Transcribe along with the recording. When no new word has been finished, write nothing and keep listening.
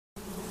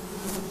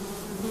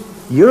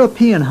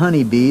European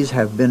honeybees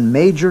have been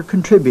major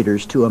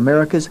contributors to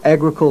America's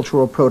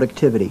agricultural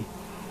productivity.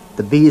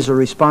 The bees are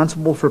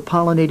responsible for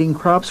pollinating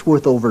crops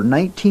worth over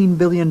 $19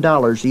 billion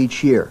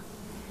each year.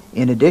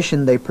 In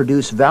addition, they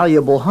produce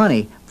valuable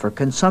honey for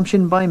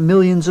consumption by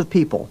millions of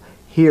people,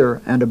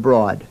 here and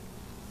abroad.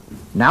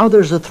 Now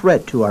there's a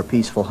threat to our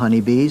peaceful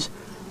honeybees.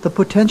 The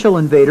potential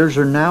invaders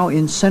are now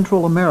in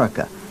Central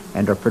America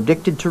and are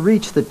predicted to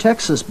reach the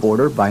Texas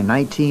border by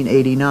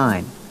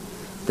 1989.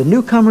 The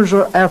newcomers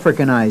are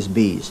Africanized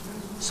bees,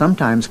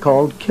 sometimes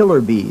called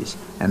killer bees,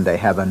 and they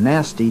have a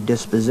nasty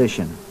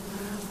disposition.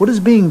 What is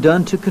being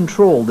done to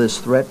control this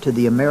threat to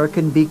the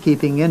American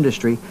beekeeping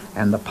industry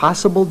and the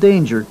possible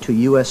danger to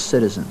U.S.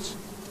 citizens?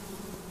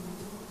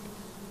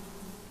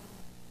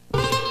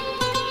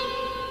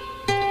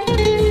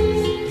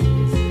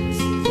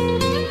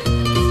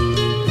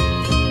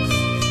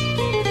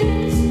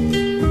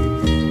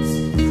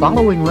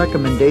 Following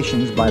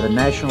recommendations by the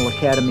National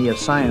Academy of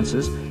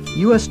Sciences,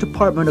 U.S.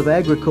 Department of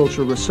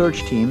Agriculture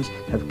research teams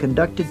have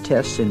conducted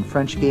tests in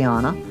French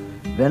Guiana,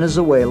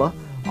 Venezuela,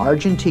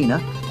 Argentina,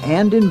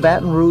 and in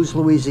Baton Rouge,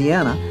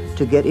 Louisiana,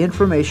 to get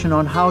information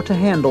on how to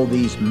handle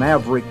these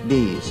maverick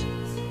bees.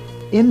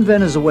 In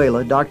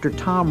Venezuela, Dr.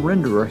 Tom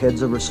Rinderer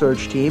heads a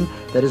research team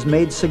that has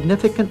made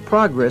significant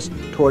progress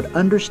toward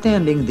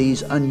understanding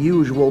these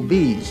unusual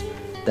bees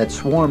that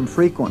swarm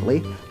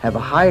frequently, have a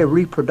high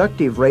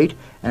reproductive rate,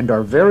 and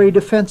are very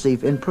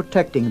defensive in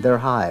protecting their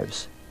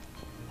hives.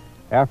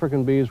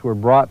 African bees were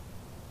brought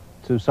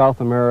to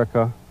South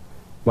America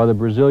by the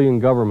Brazilian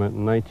government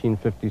in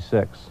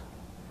 1956.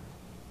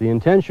 The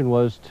intention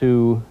was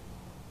to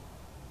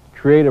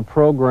create a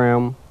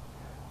program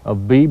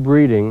of bee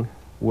breeding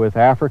with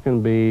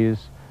African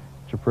bees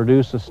to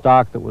produce a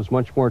stock that was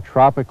much more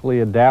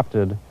tropically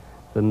adapted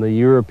than the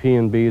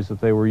European bees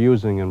that they were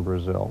using in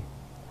Brazil.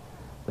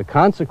 The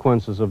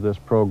consequences of this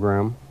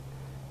program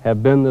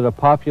have been that a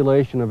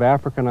population of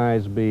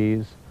Africanized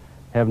bees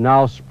have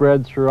now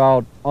spread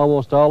throughout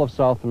almost all of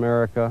South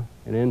America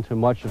and into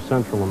much of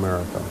Central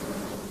America.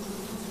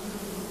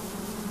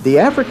 The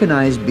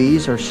Africanized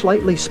bees are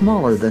slightly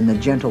smaller than the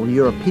gentle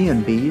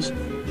European bees,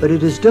 but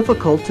it is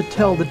difficult to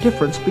tell the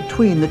difference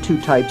between the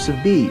two types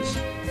of bees.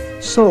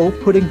 So,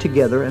 putting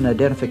together an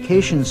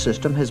identification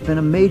system has been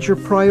a major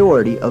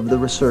priority of the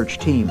research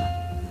team.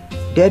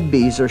 Dead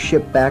bees are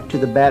shipped back to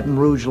the Baton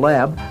Rouge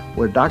lab,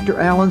 where Dr.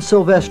 Alan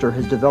Sylvester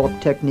has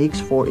developed techniques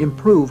for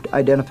improved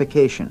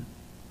identification.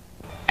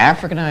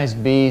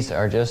 Africanized bees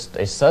are just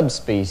a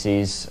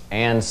subspecies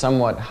and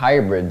somewhat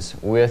hybrids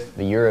with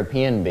the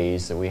European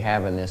bees that we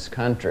have in this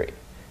country.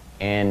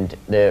 And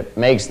that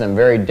makes them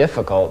very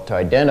difficult to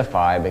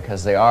identify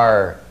because they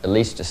are, at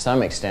least to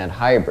some extent,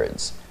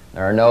 hybrids.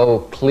 There are no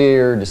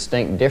clear,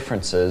 distinct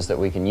differences that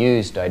we can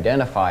use to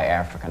identify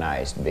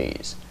Africanized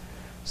bees.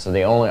 So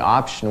the only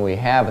option we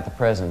have at the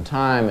present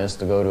time is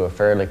to go to a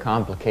fairly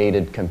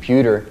complicated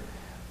computer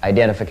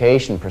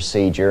identification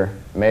procedure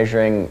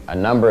measuring a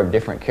number of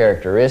different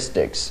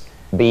characteristics.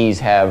 Bees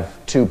have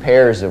two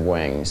pairs of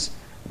wings.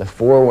 The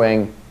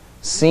forewing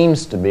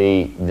seems to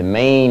be the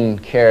main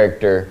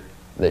character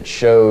that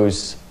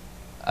shows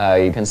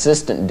a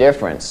consistent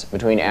difference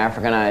between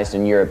Africanized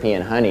and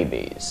European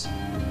honeybees.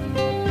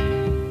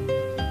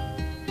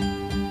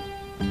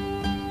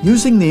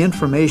 Using the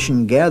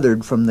information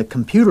gathered from the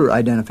computer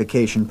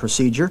identification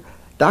procedure,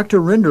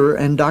 Dr. Rinderer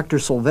and Dr.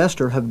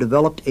 Sylvester have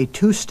developed a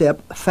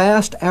two-step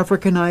fast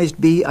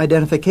Africanized bee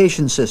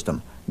identification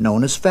system,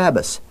 known as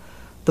FABIS.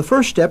 The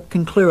first step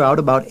can clear out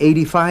about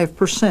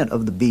 85%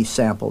 of the bee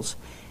samples.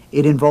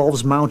 It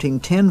involves mounting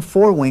 10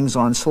 forewings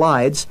on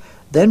slides,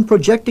 then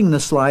projecting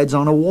the slides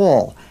on a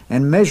wall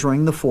and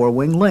measuring the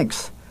forewing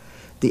lengths.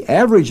 The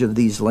average of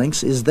these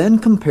lengths is then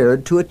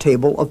compared to a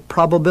table of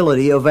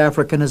probability of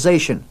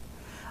Africanization.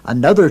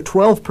 Another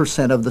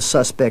 12% of the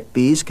suspect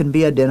bees can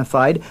be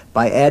identified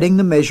by adding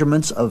the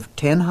measurements of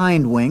 10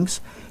 hind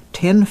wings,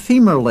 10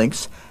 femur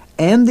lengths,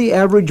 and the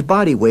average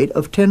body weight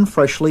of 10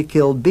 freshly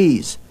killed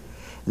bees.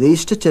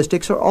 These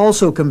statistics are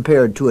also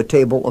compared to a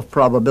table of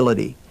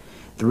probability.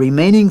 The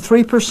remaining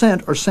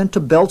 3% are sent to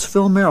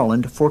Beltsville,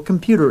 Maryland for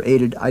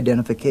computer-aided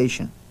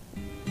identification.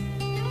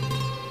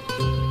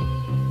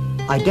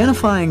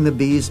 Identifying the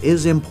bees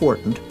is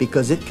important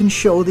because it can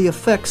show the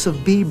effects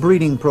of bee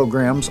breeding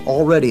programs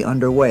already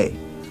underway.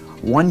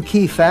 One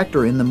key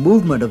factor in the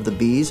movement of the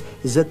bees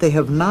is that they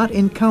have not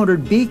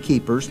encountered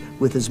beekeepers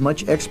with as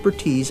much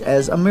expertise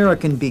as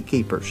American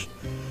beekeepers.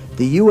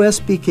 The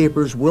U.S.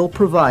 beekeepers will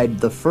provide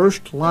the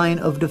first line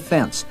of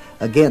defense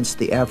against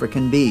the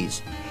African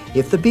bees.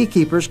 If the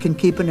beekeepers can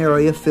keep an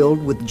area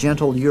filled with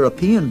gentle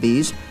European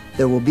bees,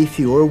 there will be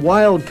fewer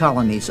wild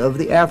colonies of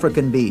the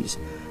African bees,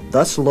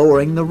 thus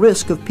lowering the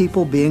risk of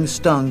people being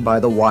stung by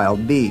the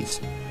wild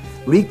bees.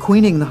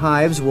 Requeening the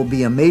hives will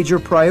be a major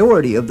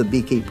priority of the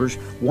beekeepers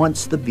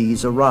once the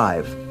bees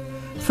arrive.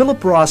 Philip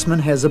Rossman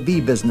has a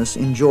bee business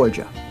in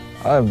Georgia.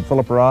 I'm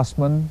Philip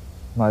Rossman.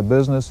 My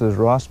business is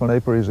Rossman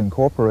Apiaries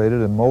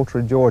Incorporated in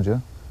Moultrie,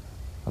 Georgia,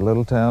 a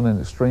little town in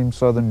extreme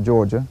southern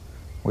Georgia.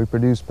 We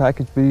produce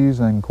package bees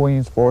and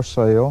queens for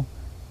sale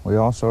We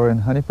also are in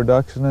honey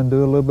production and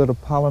do a little bit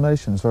of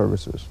pollination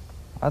services.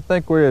 I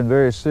think we're in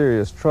very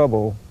serious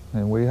trouble,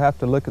 and we have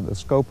to look at the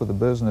scope of the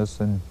business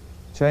and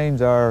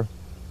change our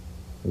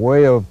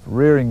way of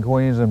rearing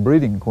queens and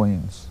breeding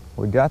queens.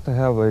 We got to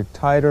have a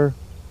tighter,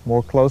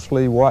 more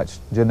closely watched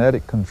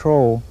genetic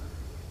control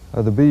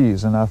of the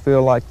bees, and I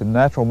feel like the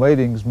natural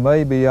matings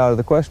may be out of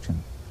the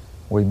question.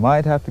 We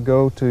might have to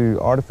go to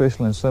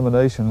artificial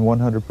insemination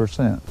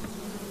 100%.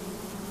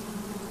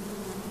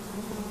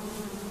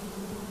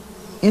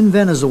 In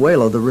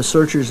Venezuela, the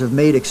researchers have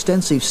made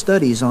extensive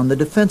studies on the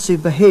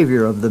defensive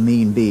behavior of the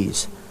mean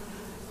bees.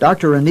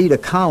 Dr. Anita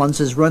Collins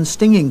has run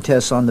stinging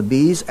tests on the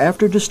bees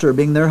after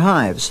disturbing their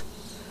hives.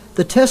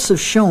 The tests have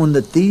shown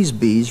that these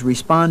bees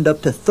respond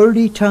up to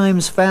 30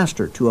 times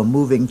faster to a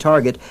moving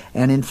target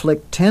and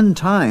inflict 10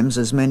 times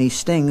as many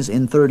stings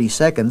in 30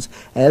 seconds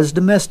as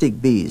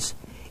domestic bees.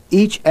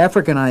 Each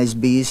Africanized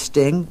bee's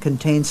sting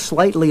contains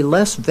slightly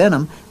less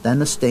venom than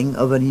the sting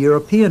of a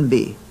European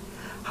bee.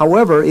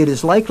 However, it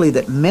is likely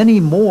that many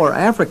more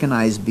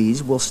Africanized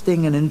bees will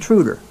sting an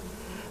intruder.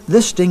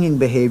 This stinging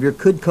behavior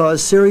could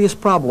cause serious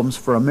problems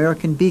for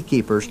American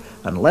beekeepers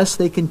unless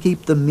they can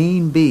keep the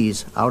mean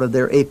bees out of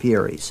their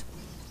apiaries.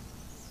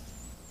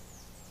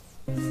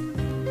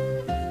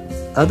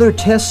 Other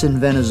tests in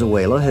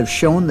Venezuela have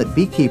shown that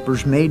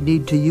beekeepers may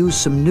need to use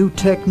some new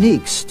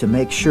techniques to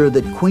make sure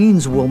that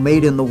queens will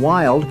mate in the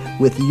wild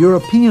with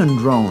European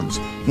drones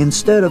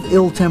instead of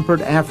ill-tempered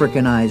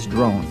Africanized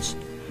drones.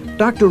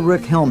 Dr.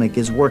 Rick Helmick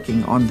is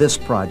working on this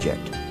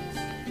project.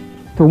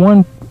 The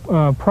one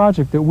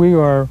project that we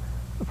are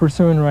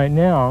pursuing right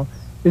now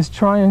is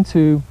trying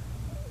to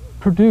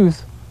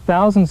produce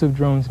thousands of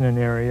drones in an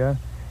area,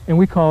 and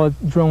we call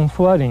it drone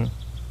flooding.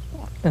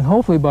 And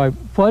hopefully by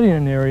flooding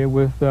an area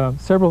with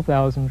several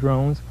thousand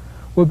drones,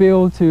 we'll be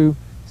able to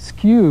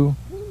skew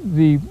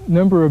the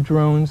number of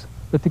drones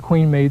that the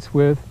queen mates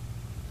with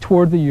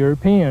toward the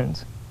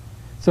Europeans.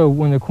 So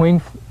when the queen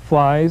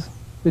flies,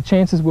 the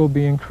chances will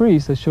be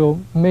increased that she'll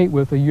mate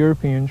with a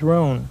European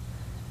drone.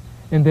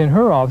 And then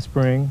her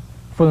offspring,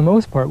 for the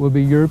most part, will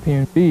be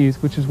European bees,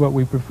 which is what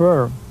we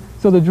prefer.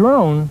 So the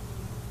drone,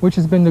 which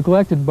has been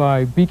neglected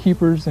by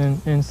beekeepers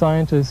and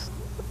scientists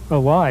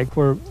alike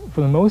for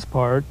the most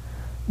part,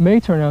 may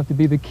turn out to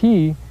be the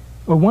key,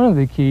 or one of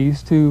the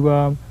keys,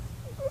 to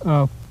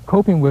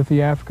coping with the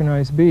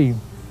Africanized bee.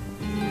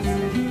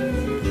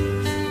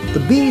 The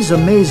bee's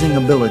amazing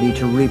ability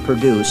to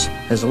reproduce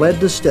has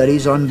led to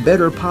studies on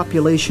better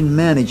population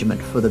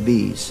management for the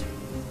bees.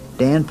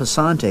 Dan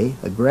Passante,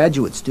 a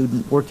graduate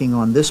student working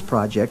on this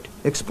project,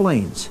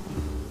 explains.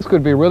 This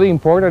could be really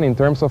important in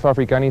terms of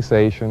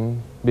Africanization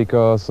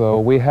because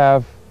we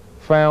have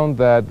found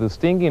that the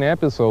stinging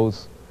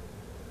episodes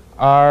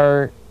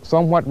are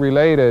somewhat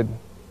related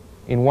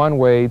in one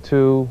way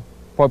to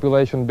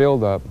population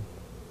buildup.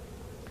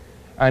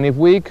 And if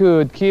we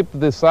could keep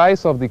the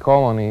size of the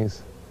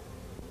colonies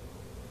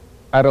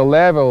at a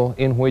level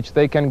in which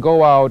they can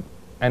go out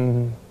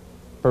and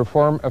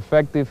perform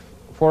effective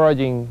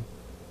foraging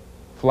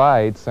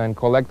flights and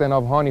collect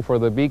enough honey for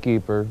the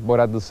beekeeper, but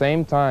at the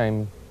same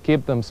time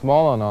keep them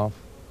small enough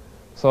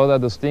so that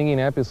the stinging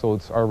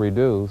episodes are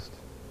reduced,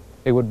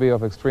 it would be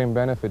of extreme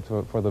benefit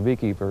for the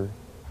beekeeper.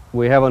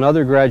 We have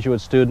another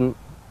graduate student,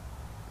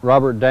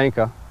 Robert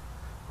Danka,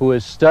 who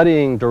is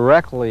studying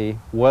directly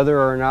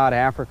whether or not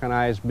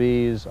Africanized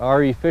bees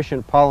are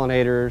efficient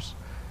pollinators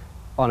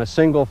on a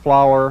single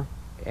flower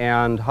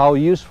and how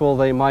useful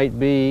they might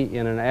be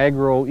in an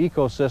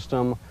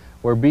agro-ecosystem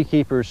where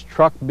beekeepers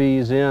truck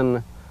bees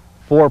in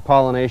for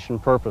pollination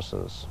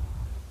purposes.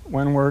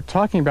 When we're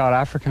talking about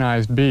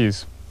Africanized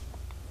bees,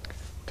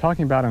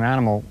 talking about an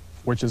animal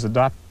which is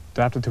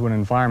adapted to an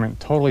environment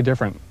totally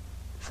different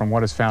from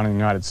what is found in the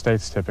United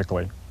States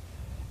typically.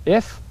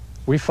 If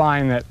we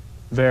find that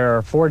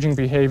their foraging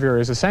behavior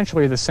is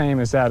essentially the same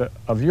as that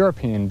of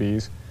European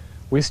bees,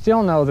 we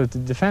still know that the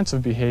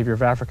defensive behavior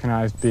of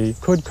Africanized bee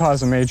could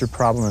cause a major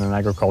problem in an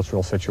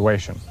agricultural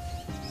situation.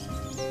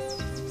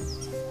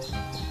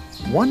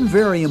 One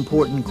very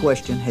important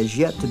question has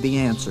yet to be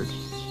answered.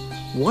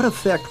 What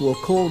effect will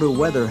colder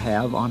weather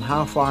have on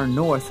how far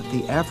north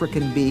the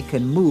African bee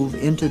can move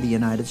into the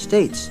United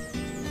States?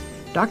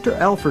 Dr.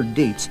 Alfred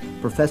Dietz,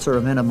 professor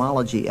of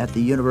entomology at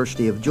the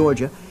University of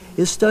Georgia,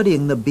 is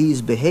studying the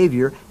bee's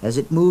behavior as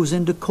it moves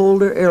into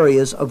colder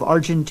areas of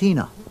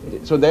Argentina.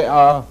 So there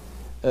are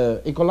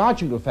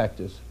ecological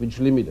factors which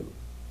limit them,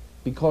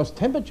 because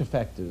temperature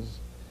factors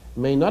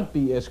may not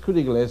be as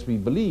critical as we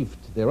believed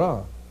there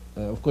are.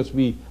 Of course,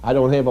 I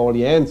don't have all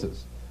the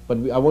answers, but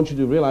I want you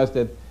to realize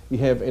that we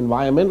have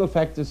environmental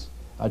factors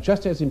are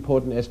just as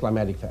important as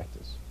climatic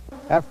factors.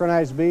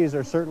 Africanized bees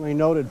are certainly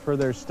noted for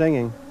their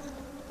stinging.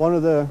 One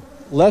of the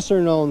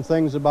lesser known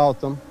things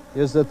about them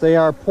is that they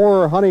are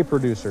poorer honey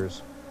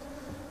producers.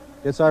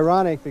 It's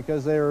ironic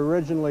because they were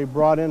originally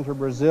brought into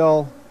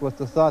Brazil with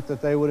the thought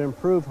that they would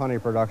improve honey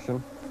production.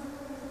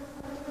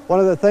 One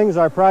of the things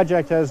our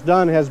project has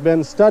done has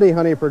been study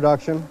honey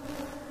production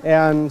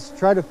and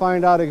try to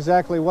find out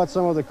exactly what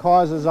some of the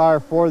causes are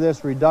for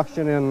this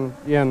reduction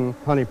in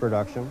honey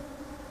production.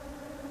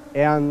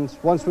 and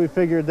once we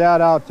figured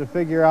that out, to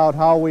figure out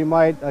how we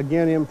might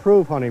again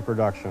improve honey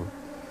production.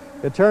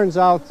 It turns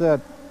out that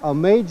a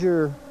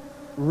major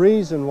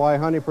reason why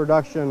honey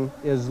production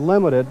is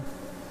limited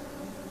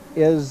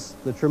is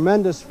the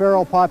tremendous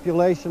feral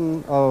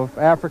population of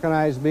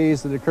Africanized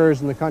bees that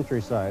occurs in the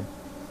countryside.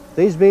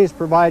 These bees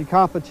provide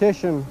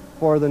competition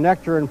for the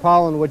nectar and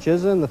pollen which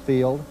is in the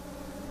field,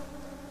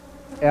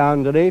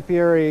 and an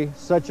apiary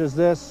such as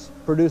this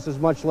produces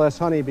much less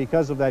honey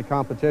because of that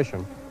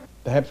competition.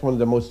 Perhaps one of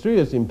the most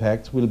serious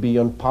impacts will be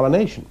on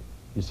pollination.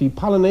 You see,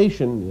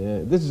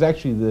 pollination, this is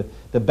actually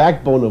the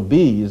backbone of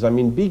bees. I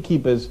mean,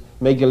 beekeepers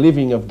make a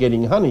living of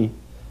getting honey,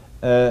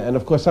 and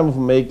of course some of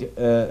them make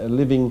a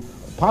living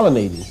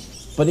pollinating.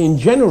 But in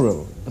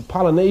general, the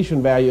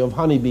pollination value of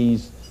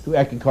honeybees to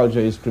agriculture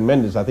is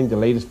tremendous. I think the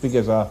latest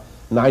figures are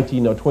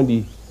 19 or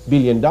 20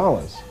 billion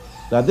dollars.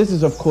 Now this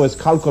is of course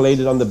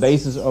calculated on the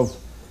basis of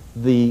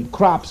the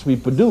crops we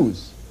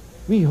produce.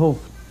 We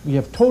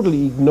have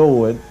totally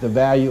ignored the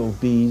value of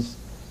bees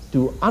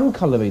to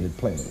uncultivated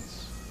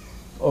plants,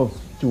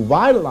 to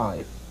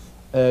wildlife,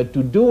 to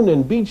dune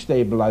and beach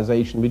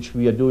stabilization, which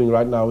we are doing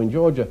right now in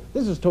Georgia.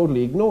 This is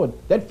totally ignored.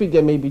 That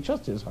figure may be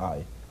just as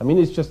high. I mean,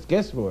 it's just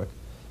guesswork.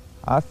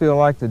 I feel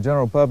like the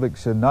general public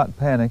should not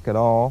panic at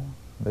all.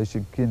 They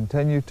should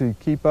continue to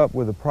keep up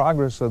with the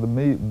progress of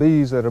the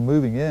bees that are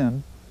moving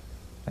in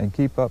and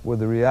keep up with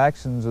the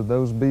reactions of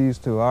those bees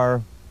to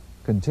our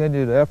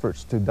continued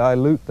efforts to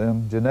dilute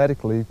them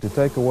genetically, to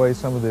take away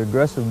some of the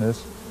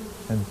aggressiveness,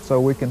 and so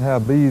we can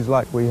have bees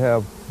like we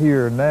have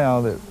here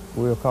now that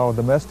we'll call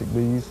domestic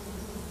bees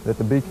that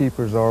the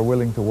beekeepers are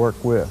willing to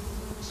work with.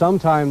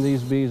 Sometime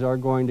these bees are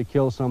going to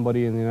kill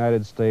somebody in the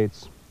United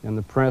States, and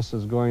the press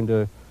is going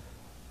to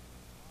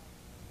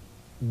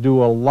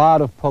do a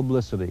lot of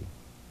publicity,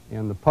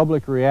 and the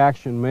public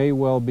reaction may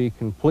well be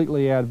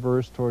completely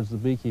adverse towards the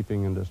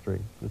beekeeping industry.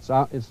 It's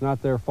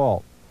not their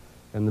fault.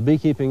 And the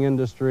beekeeping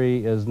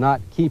industry is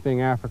not keeping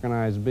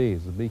Africanized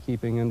bees. The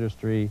beekeeping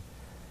industry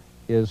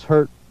is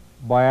hurt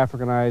by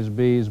Africanized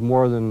bees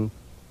more than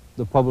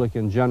the public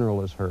in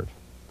general is hurt.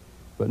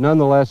 But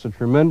nonetheless, a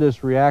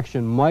tremendous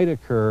reaction might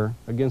occur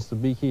against the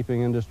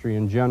beekeeping industry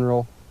in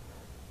general.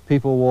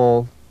 People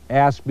will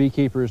ask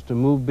beekeepers to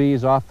move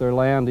bees off their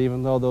land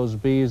even though those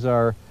bees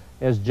are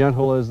as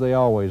gentle as they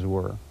always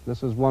were.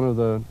 This is one of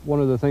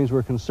the things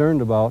we're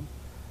concerned about,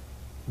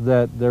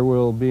 that there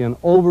will be an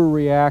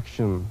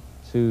overreaction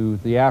to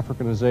the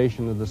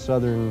Africanization of the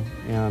southern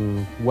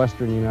and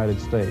western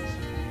United States.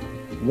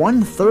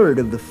 1/3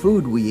 of the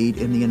food we eat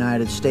in the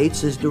United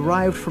States is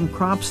derived from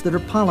crops that are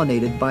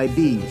pollinated by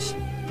bees.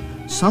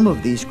 Some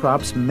of these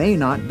crops may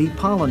not be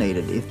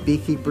pollinated if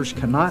beekeepers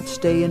cannot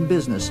stay in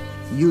business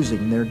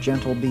using their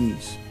gentle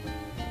bees.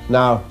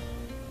 Now,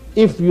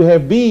 if you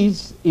have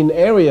bees in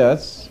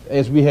areas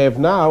as we have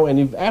now, and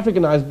if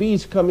Africanized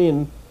bees come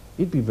in,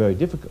 it'd be very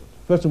difficult.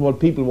 First of all,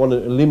 people want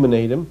to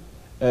eliminate them.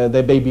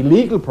 There may be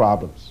legal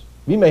problems.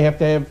 We may have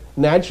to have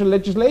national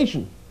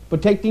legislation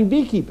protecting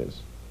beekeepers,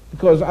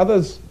 because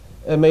others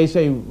may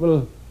say,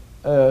 well,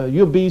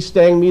 your bees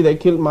stung me, they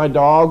killed my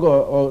dog,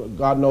 or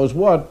God knows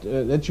what,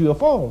 that's your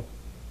fault.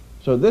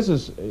 So this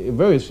is a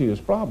very serious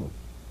problem.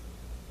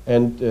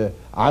 And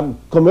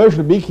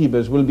commercial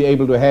beekeepers will be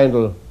able to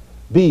handle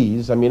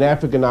bees. I mean,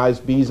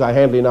 Africanized bees I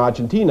handle in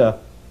Argentina,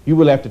 you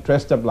will have to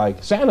dress up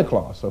like Santa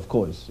Claus, of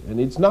course. And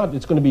it's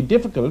going to be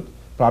difficult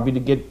probably to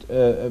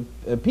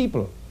get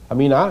people. I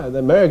mean, the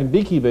American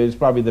beekeeper is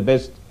probably the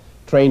best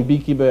trained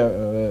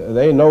beekeeper.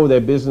 They know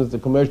their business. The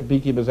commercial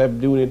beekeepers have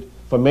been doing it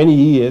for many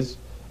years,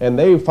 and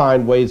they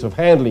find ways of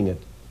handling it.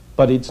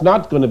 But it's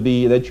not going to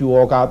be that you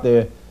walk out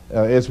there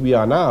as we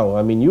are now.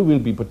 I mean, you will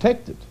be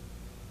protected.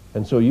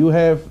 And so you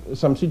have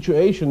some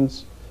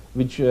situations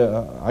which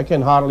I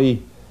can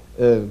hardly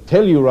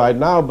tell you right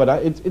now, but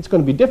it's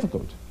going to be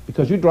difficult,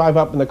 because you drive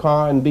up in the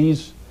car and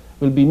bees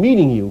will be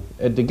meeting you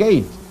at the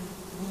gate.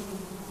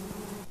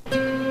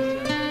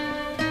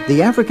 The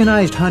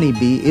Africanized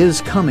honeybee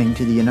is coming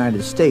to the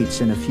United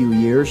States in a few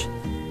years.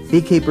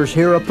 Beekeepers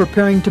here are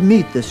preparing to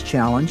meet this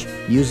challenge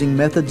using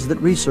methods that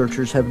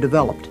researchers have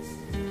developed.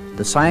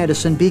 The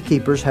scientists and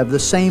beekeepers have the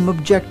same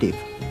objective: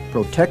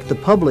 protect the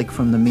public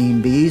from the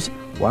mean bees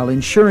while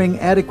ensuring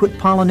adequate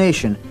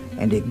pollination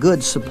and a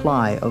good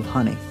supply of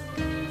honey.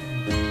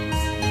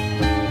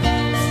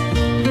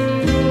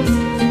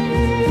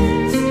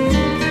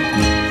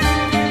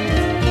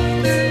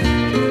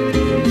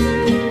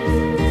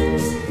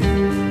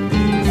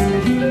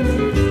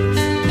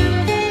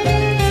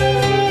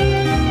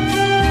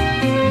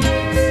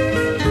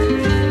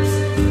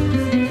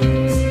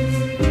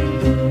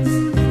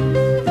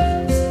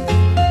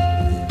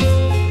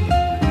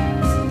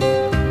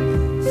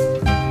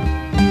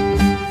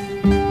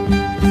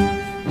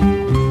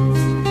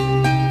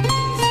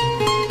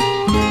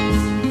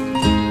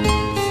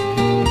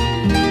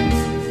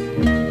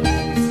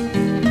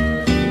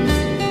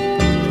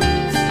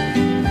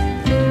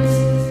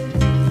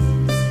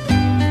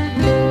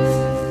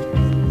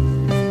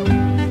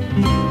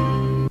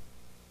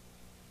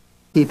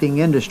 Beekeeping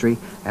industry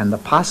and the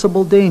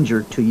possible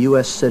danger to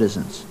U.S.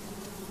 citizens.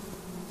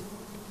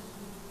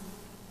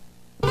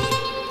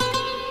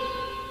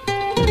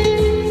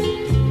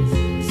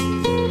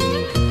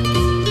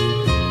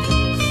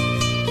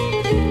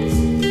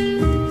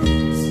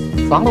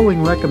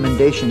 Following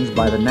recommendations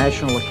by the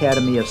National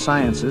Academy of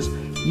Sciences,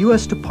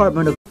 U.S.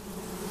 Department of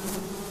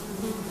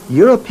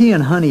European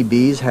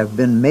honeybees have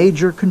been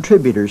major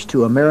contributors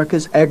to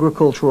America's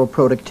agricultural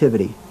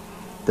productivity.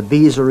 The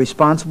bees are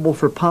responsible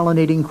for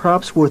pollinating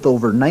crops worth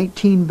over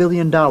 $19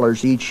 billion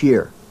each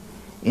year.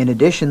 In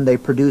addition, they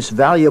produce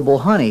valuable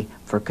honey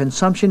for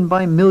consumption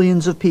by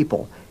millions of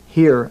people,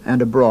 here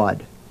and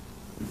abroad.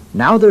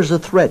 Now there's a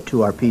threat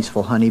to our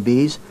peaceful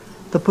honeybees.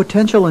 The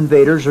potential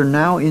invaders are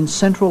now in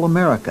Central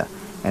America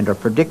and are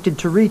predicted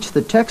to reach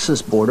the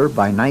Texas border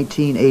by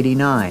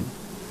 1989.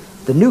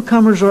 The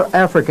newcomers are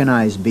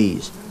Africanized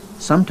bees,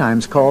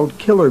 sometimes called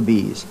killer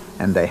bees,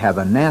 and they have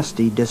a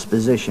nasty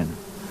disposition.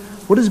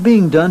 What is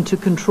being done to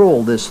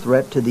control this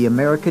threat to the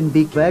American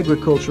bee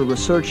agriculture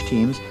research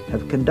teams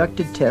have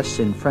conducted tests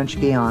in French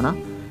Guiana,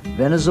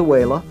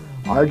 Venezuela,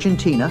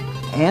 Argentina,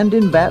 and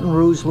in Baton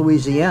Rouge,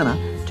 Louisiana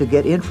to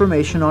get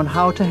information on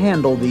how to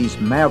handle these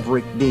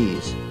maverick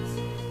bees.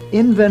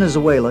 In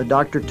Venezuela,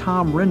 Dr.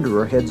 Tom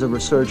Rinderer heads a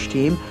research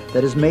team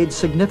that has made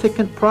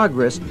significant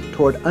progress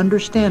toward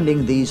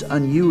understanding these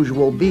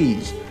unusual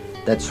bees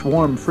that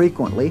swarm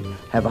frequently,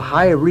 have a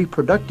high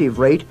reproductive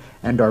rate,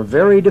 and are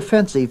very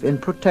defensive in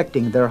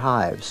protecting their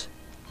hives.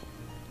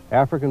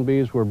 African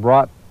bees were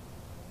brought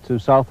to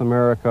South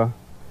America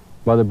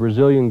by the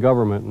Brazilian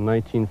government in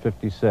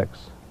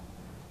 1956.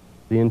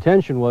 The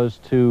intention was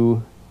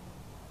to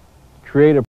create a